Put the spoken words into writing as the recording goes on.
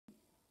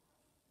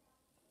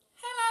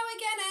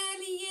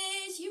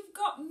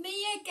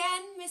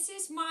again,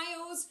 Mrs.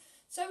 Miles.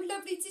 So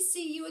lovely to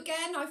see you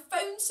again. I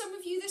phoned some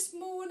of you this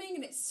morning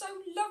and it's so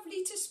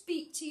lovely to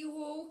speak to you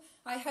all.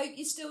 I hope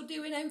you're still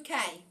doing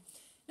okay.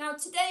 Now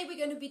today we're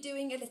going to be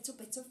doing a little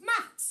bit of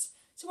maths.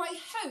 So I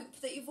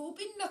hope that you've all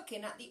been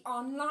looking at the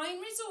online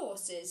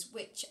resources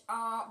which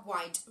are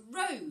White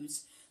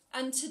Rose.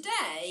 And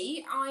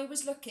today I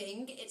was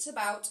looking, it's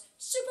about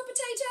Super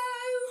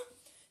Potato.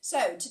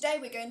 So today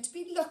we're going to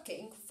be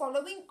looking,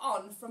 following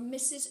on from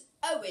Mrs.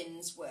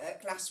 Owen's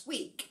work last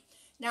week.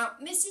 Now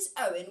Mrs.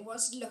 Owen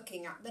was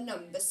looking at the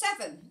number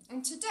 7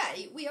 and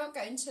today we are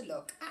going to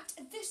look at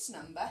this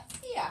number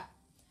here.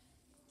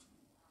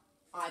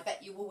 I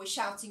bet you all were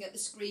shouting at the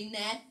screen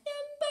there,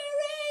 number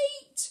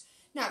 8.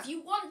 Now if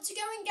you want to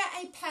go and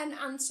get a pen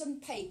and some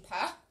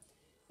paper,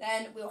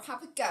 then we'll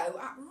have a go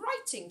at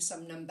writing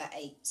some number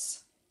 8s.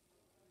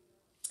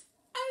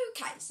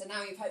 Okay, so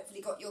now you've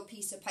hopefully got your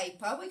piece of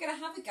paper, we're going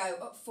to have a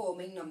go at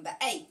forming number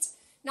 8.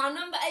 Now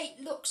number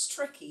 8 looks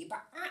tricky,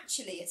 but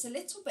actually it's a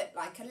little bit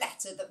like a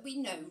letter that we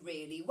know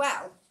really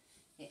well.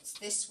 It's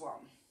this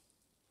one.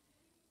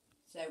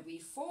 So we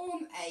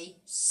form a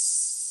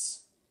S,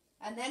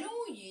 and then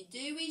all you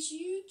do is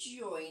you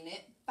join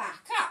it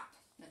back up.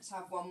 Let's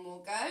have one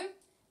more go.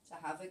 So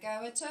have a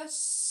go at a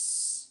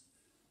S,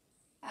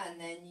 and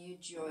then you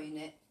join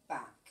it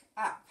back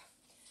up.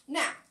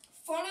 Now,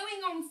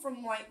 following on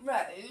from White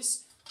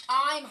Rose,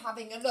 I'm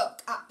having a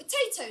look at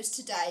potatoes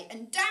today,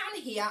 and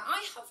down here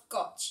I have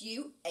got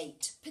you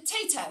 8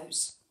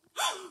 potatoes.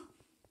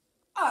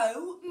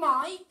 Oh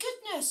my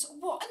goodness,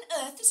 what on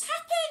earth has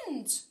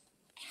happened?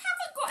 I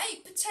haven't got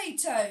 8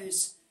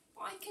 potatoes,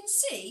 but I can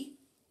see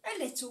a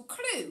little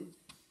clue.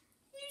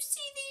 You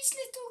see these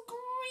little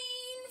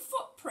green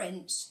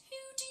footprints?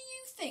 Who do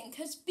you think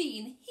has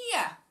been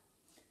here?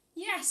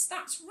 Yes,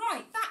 that's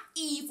right, that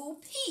evil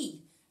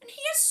P. And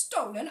he has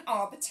stolen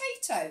our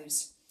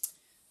potatoes.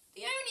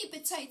 The only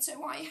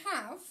potato I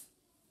have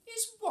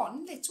is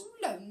one little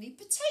lonely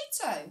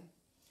potato.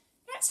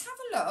 Let's have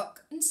a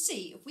look and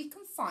see if we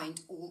can find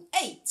all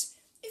 8.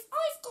 If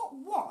I've got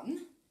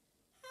 1,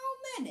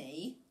 how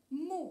many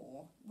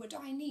more would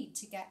I need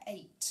to get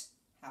 8?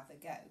 Have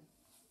a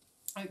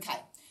go.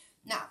 Okay,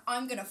 now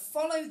I'm going to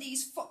follow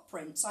these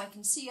footprints. I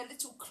can see a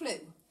little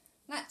clue.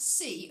 Let's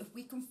see if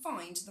we can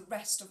find the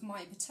rest of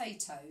my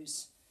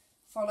potatoes.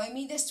 Follow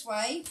me this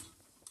way.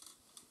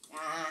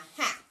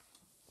 Aha!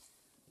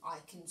 I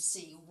can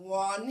see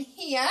 1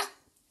 here.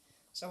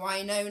 So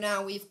I know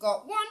now we've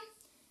got 1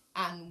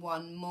 and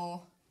 1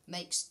 more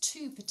makes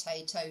 2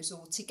 potatoes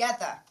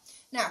altogether.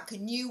 Now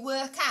can you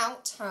work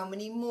out how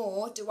many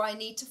more do I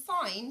need to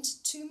find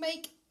to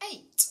make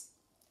 8?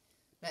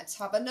 Let's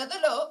have another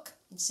look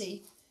and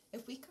see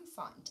if we can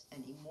find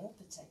any more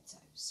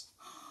potatoes.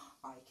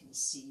 I can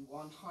see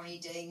 1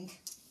 hiding.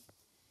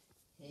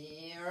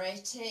 Here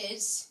it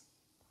is.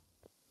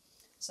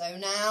 So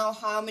now,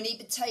 how many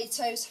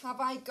potatoes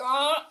have I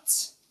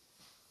got?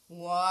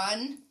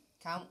 1,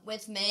 count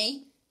with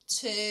me,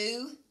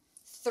 2,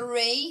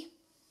 3.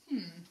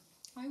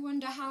 I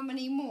wonder how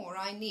many more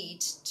I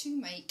need to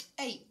make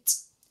 8.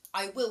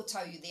 I will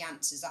tell you the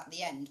answers at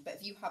the end, but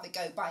if you have a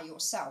go by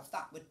yourself,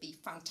 that would be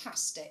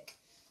fantastic.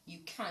 You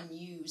can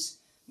use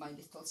my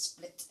little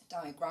split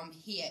diagram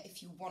here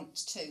if you want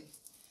to. I'm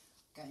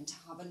going to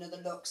have another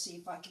look, see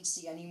if I can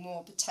see any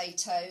more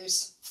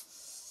potatoes.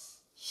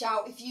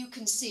 Shout if you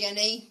can see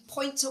any.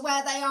 Point to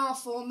where they are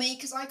for me,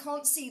 because I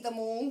can't see them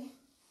all.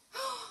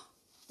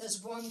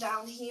 There's 1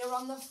 down here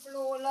on the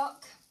floor,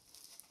 look.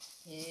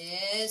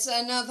 Here's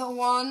another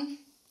one.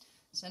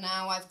 So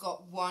now I've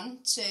got 1,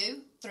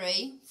 2,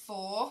 3,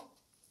 4.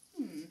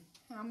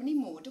 How many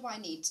more do I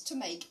need to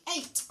make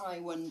 8, I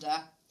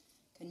wonder?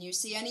 Can you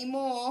see any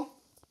more?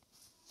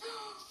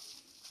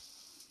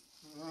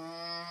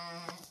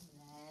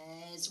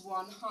 There's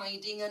 1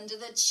 hiding under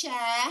the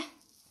chair.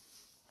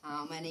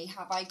 How many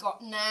have I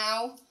got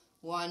now?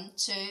 1,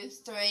 2,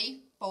 3,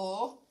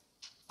 4,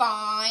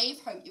 5.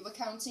 Hope you were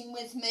counting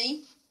with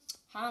me.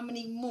 How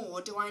many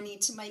more do I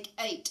need to make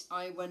 8,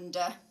 I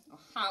wonder? Or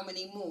how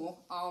many more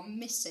are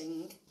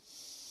missing?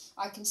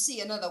 I can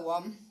see another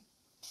one.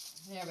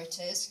 There it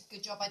is.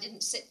 Good job I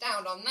didn't sit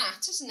down on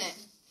that, isn't it?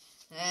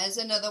 There's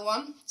another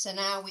one. So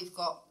now we've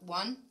got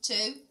 1, 2,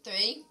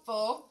 3,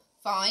 4,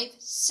 5,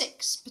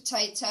 6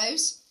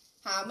 potatoes.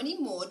 How many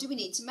more do we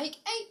need to make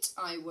 8,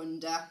 I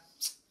wonder?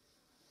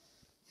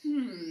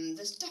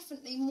 There's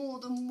definitely more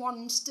than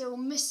 1 still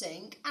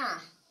missing.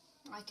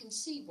 I can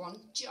see 1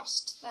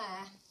 just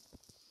there.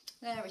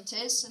 There it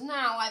is. So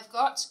now I've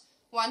got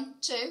 1,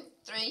 2,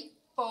 3,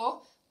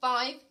 4,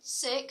 5,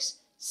 6,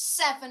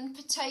 7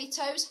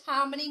 potatoes.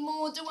 How many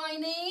more do I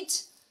need?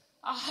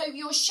 I hope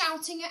you're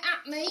shouting it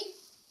at me.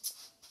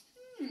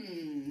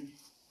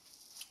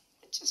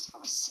 Just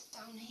have a sit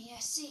down here,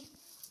 see.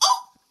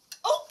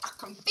 Oh, I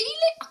can feel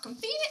it, I can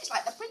feel it. It's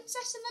like the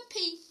princess and the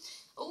pea.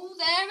 Oh,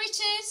 there it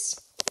is.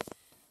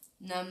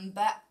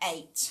 Number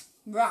 8.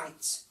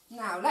 Right,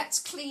 now let's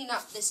clean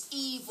up this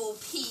evil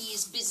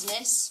P's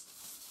business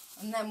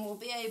and then we'll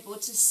be able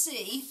to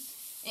see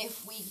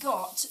if we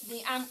got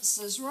the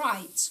answers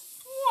right.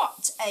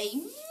 What a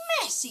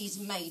mess he's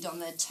made on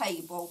the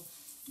table.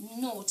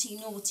 Naughty,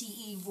 naughty,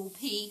 evil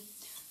P.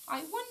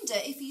 I wonder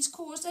if he's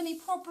caused any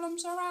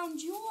problems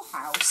around your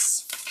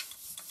house.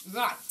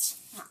 Right,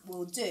 that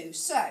will do.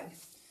 So,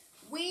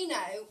 we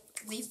know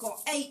we've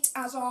got 8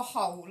 as our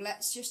whole.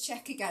 Let's just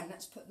check again.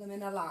 Let's put them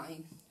in a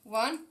line.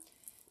 1,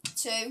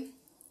 2,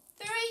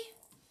 3,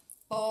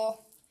 4,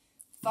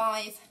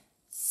 5,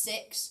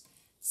 6,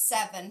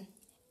 7,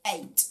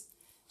 8.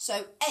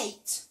 So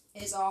 8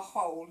 is our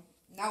whole.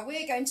 Now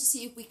we're going to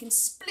see if we can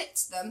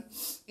split them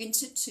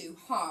into 2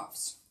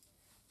 halves.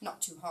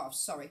 Not 2 halves,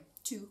 sorry,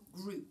 2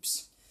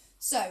 groups.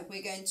 So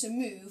we're going to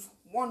move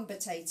 1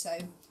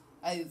 potato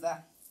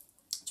over.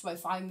 So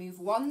if I move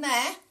 1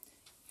 there,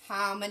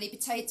 how many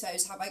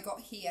potatoes have I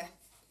got here?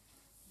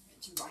 I'm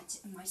going to write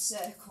it in my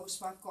circle.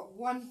 So I've got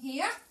 1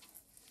 here.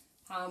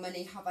 How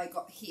many have I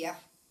got here?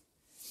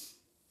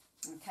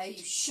 Okay,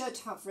 you should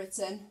have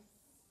written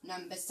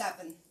number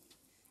 7.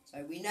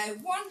 So we know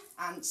 1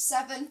 and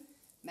 7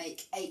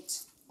 make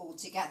 8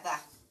 altogether.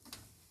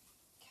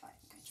 Okay,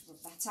 I'm going to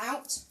rub that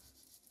out.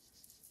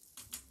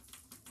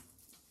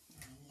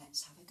 And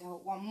let's have a go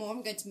at 1 more.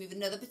 I'm going to move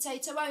another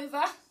potato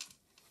over.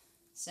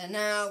 So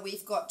now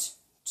we've got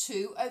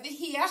 2 over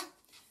here.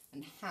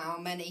 And how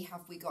many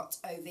have we got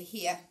over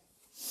here?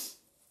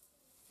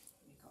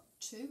 We've got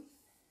 2. And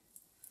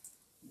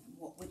then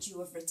what would you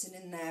have written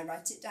in there?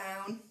 Write it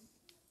down.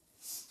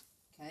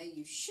 Okay,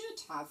 you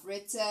should have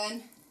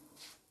written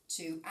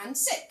 2 and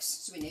 6.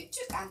 So we know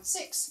 2 and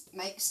 6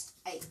 makes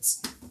 8.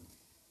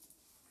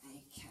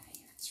 Okay,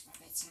 let's rub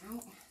it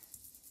out.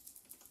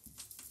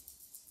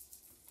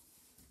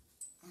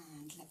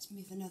 And let's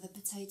move another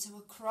potato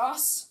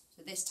across.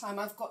 So this time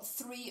I've got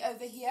 3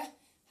 over here.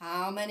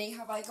 How many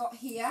have I got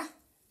here?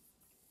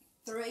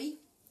 3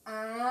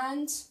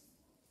 and...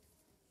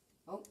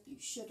 Oh, you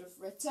should have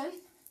written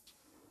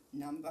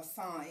number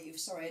 5.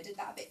 Sorry, I did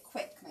that a bit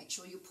quick. Make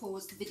sure you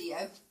pause the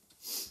video.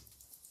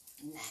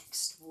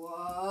 Next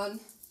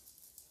one.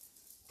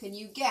 Can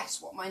you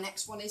guess what my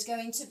next one is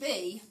going to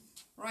be?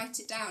 Write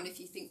it down if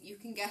you think you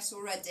can guess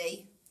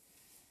already.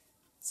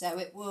 So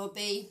it will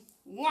be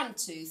 1,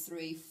 2,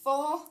 3,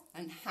 4.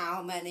 And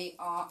how many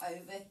are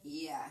over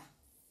here?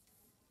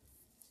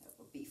 So it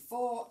will be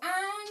 4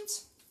 and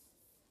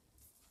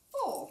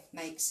 4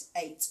 makes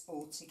 8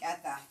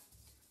 altogether.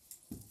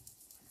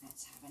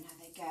 Let's have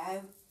another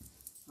go.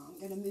 I'm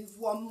going to move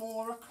 1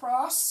 more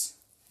across.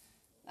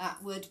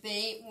 That would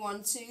be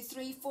 1, 2,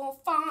 3, 4,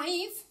 5.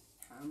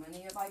 How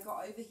many have I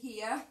got over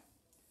here?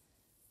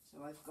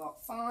 So I've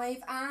got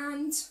 5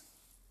 and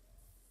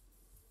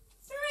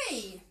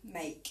 3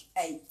 make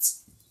 8.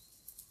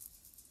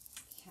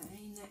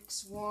 Okay,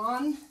 next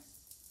one.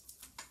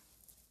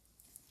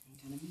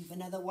 I'm going to move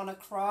another 1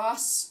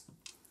 across.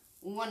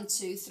 1,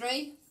 2,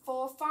 3,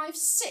 4, 5,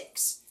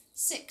 6.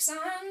 6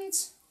 and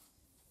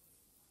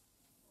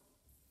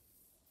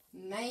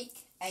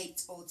make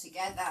 8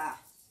 altogether.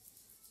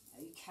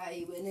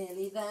 Okay, we're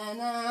nearly there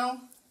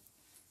now.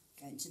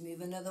 Going to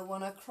move another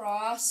 1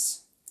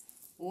 across.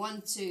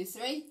 1, 2,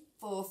 3,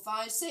 4,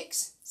 5,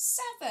 6,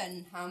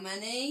 7. How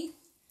many?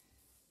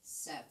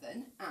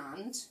 7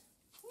 and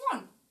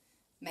 1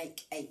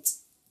 make 8.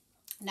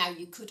 Now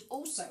you could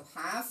also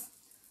have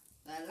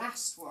the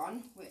last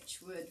one, which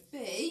would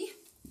be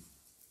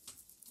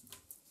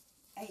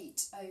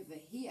 8 over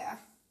here.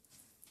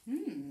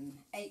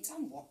 8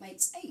 and what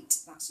makes 8?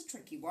 That's a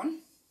tricky one.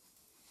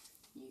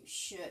 You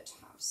should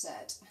have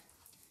said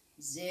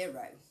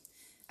 0.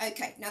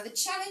 Okay, now the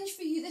challenge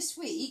for you this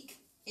week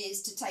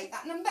is to take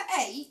that number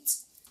 8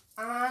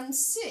 and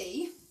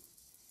see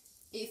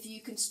if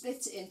you can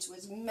split it into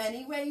as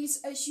many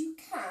ways as you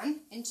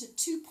can into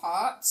 2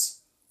 parts,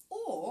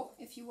 or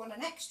if you want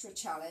an extra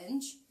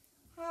challenge,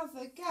 have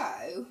a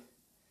go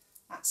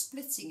at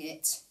splitting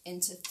it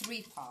into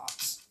 3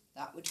 parts.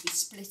 That would be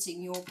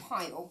splitting your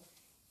pile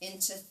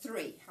into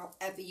 3,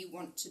 however you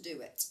want to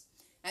do it.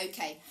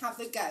 Okay, have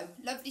a go.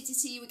 Lovely to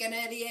see you again,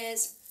 early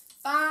years.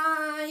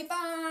 Bye,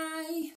 bye.